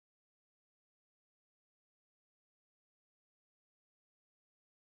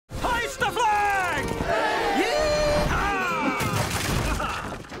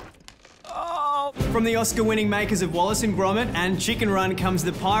From the Oscar-winning makers of Wallace and Gromit and Chicken Run comes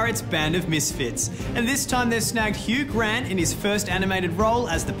the Pirates band of Misfits. And this time they've snagged Hugh Grant in his first animated role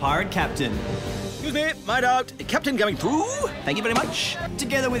as the pirate captain. Excuse me, my doubt. Captain coming through. Thank you very much.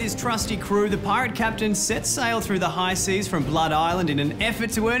 Together with his trusty crew, the pirate captain sets sail through the high seas from Blood Island in an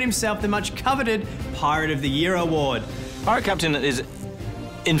effort to earn himself the much-coveted Pirate of the Year award. Pirate Captain is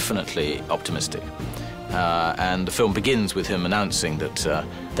infinitely optimistic. And the film begins with him announcing that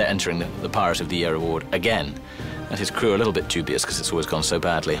they're entering the Pirate of the Year award again. And his crew are a little bit dubious because it's always gone so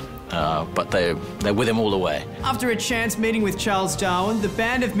badly. But they're with him all the way. After a chance meeting with Charles Darwin, the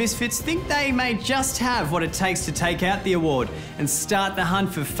band of Misfits think they may just have what it takes to take out the award and start the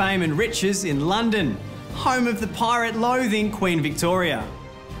hunt for fame and riches in London, home of the pirate-loathing Queen Victoria.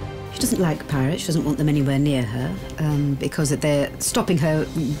 She doesn't like pirates, she doesn't want them anywhere near her, because they're stopping her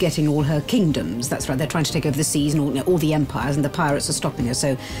getting all her kingdoms. That's right, they're trying to take over the seas and all the empires, and the pirates are stopping her,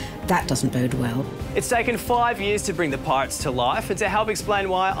 so that doesn't bode well. It's taken 5 years to bring the pirates to life, and to help explain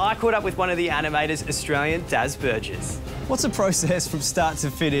why, I caught up with one of the animators, Australian Daz Burgess. What's the process from start to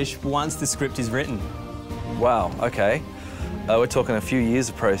finish once the script is written? Wow, okay. We're talking a few years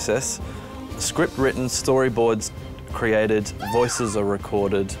of process. Script written, storyboards created, voices are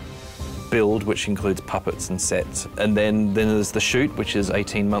recorded, build, which includes puppets and sets. And then there's the shoot, which is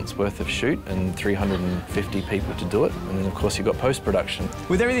 18 months worth of shoot and 350 people to do it. And then, of course, you've got post-production.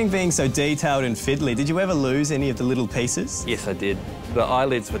 With everything being so detailed and fiddly, did you ever lose any of the little pieces? Yes, I did. The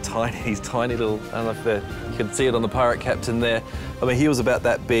eyelids were tiny, these tiny little, I don't know if you can see it on the pirate captain there. I mean, he was about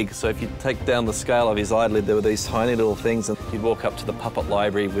that big, so if you take down the scale of his eyelid, there were these tiny little things, and you'd walk up to the puppet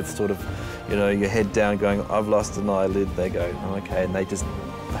library with sort of, you know, your head down going, I've lost an eyelid. They go, oh, okay, and they just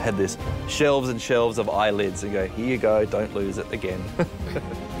had this shelves and shelves of eyelids and go, here you go, don't lose it again.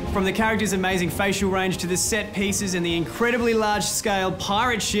 From the characters' amazing facial range to the set pieces and the incredibly large-scale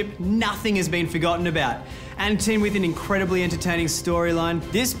pirate ship, nothing has been forgotten about. And teamed with an incredibly entertaining storyline,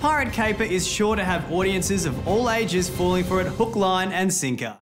 this pirate caper is sure to have audiences of all ages falling for it hook, line and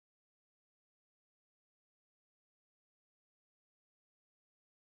sinker.